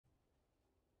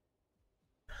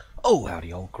Oh,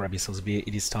 howdy all, grab yourselves a beer.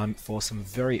 It is time for some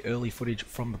very early footage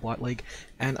from the Blight League,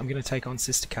 and I'm going to take on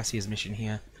Sister Cassia's mission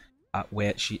here,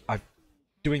 where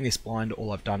doing this blind,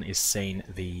 all I've done is seen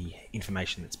the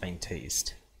information that's being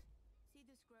teased.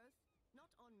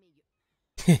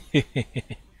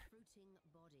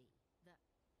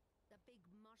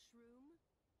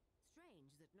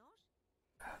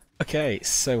 Okay,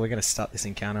 so we're going to start this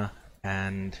encounter,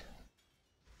 and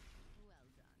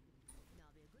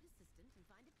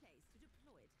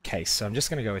okay, so I'm just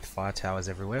going to go with fire towers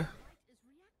everywhere.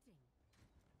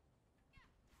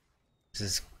 This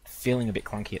is feeling a bit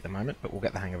clunky at the moment, but we'll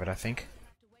get the hang of it, I think.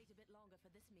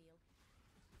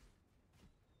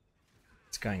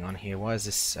 What's going on here? Why is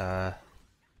this, I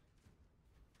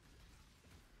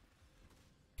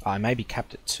may be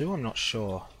capped at 2, I'm not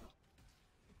sure.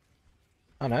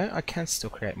 Oh no, I can still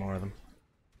create more of them.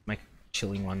 Make a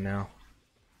chilling one now.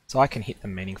 So I can hit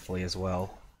them meaningfully as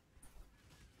well.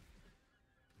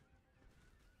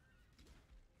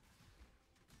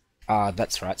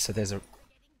 That's right, so there's a...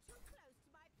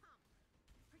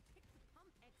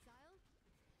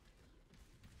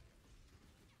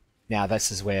 Now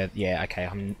this is where, yeah, okay,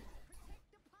 I'm...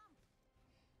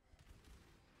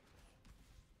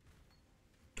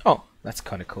 Oh, that's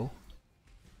kind of cool.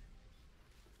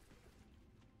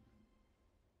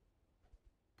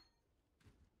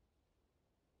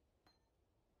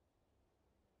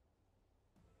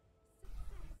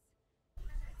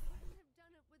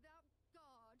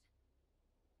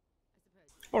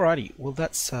 Alrighty, well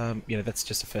that's that's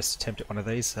just a first attempt at one of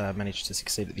these. Managed to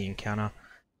succeed at the encounter.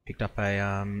 Picked up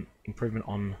a improvement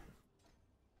on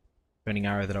burning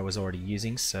arrow that I was already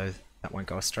using, so that won't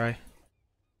go astray.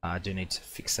 I do need to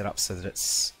fix it up so that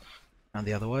it's around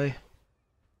the other way.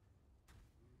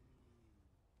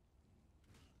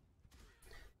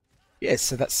 Yeah,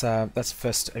 so that's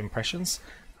first impressions.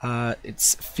 It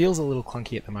feels a little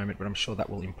clunky at the moment, but I'm sure that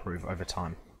will improve over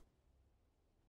time.